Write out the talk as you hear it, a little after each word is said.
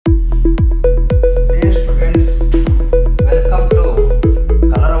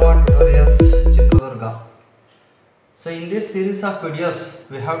this series of videos,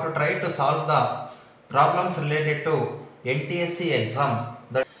 we have to try to solve the problems related to NTSE exam.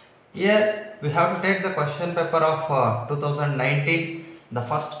 Here we have to take the question paper of 2019, the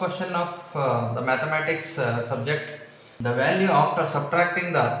first question of the mathematics subject. The value after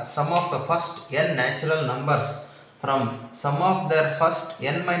subtracting the sum of the first n natural numbers from sum of their first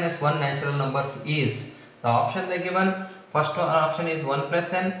n minus 1 natural numbers is. The option they given, first option is 1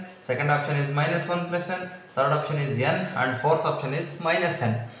 plus n, second option is minus 1 plus n, third option is n, and fourth option is minus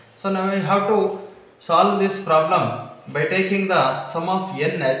n. So now we have to solve this problem by taking the sum of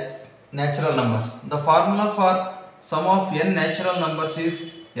n natural numbers. The formula for sum of n natural numbers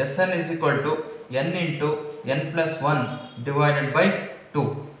is Sn is equal to n into n plus 1 divided by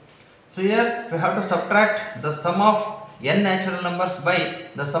 2. So here we have to subtract the sum of n natural numbers by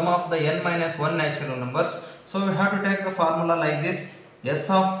the sum of the n minus 1 natural numbers. So we have to take the formula like this: s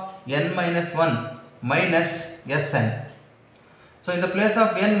of n minus 1 minus Sn. So in the place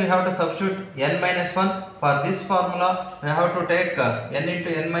of n we have to substitute n minus 1. For this formula we have to take n into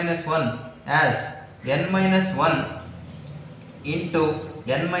n minus 1 as n minus 1 into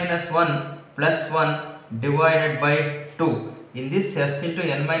n minus 1 plus 1 divided by 2. In this s into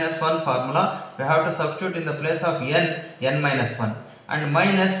n minus 1 formula we have to substitute in the place of n minus 1, and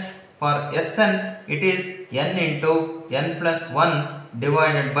minus for Sn it is n into n plus 1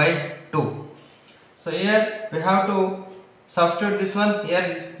 divided by 2. So here we have to substitute this one.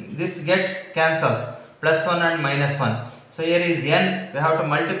 Here this get cancels, plus 1 and minus 1. So here is n, we have to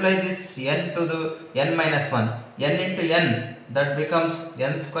multiply this n to the n minus 1. N into n, that becomes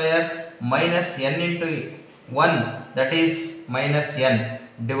n square, minus n into 1, that is minus n,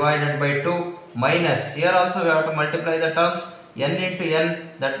 divided by 2, minus, here also we have to multiply the terms, n into n,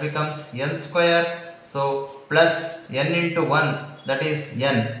 that becomes n square, so plus n into 1, that is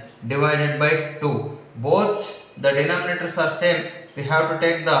n, divided by 2. Both the denominators are same, we have to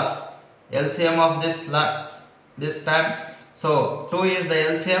take the LCM of this time. So 2 is the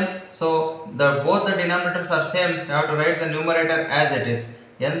LCM, so both the denominators are same, we have to write the numerator as it is,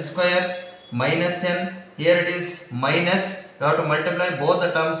 n square minus n, here it is minus, you have to multiply both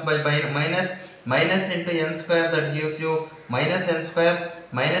the terms by minus, minus into n square, that gives you minus n square,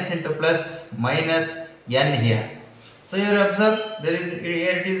 minus into plus, minus n here. So here observe,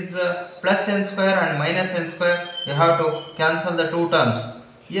 here it is plus n square and minus n square, you have to cancel the two terms.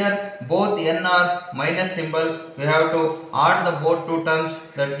 Here both n are minus symbol, we have to add the both two terms,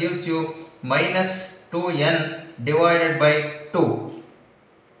 that gives you minus 2n divided by 2.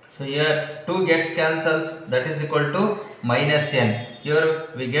 So here 2 gets cancels, that is equal to minus n. Here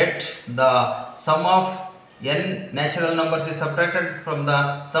we get the sum of n natural numbers is subtracted from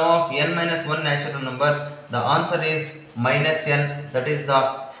the sum of n minus 1 natural numbers. The answer is minus n, that is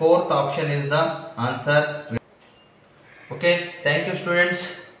the fourth option is the answer. Okay, thank you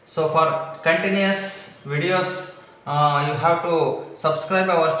students. So for continuous videos you have to subscribe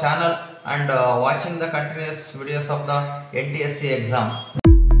our channel and watching the continuous videos of the NTSE exam.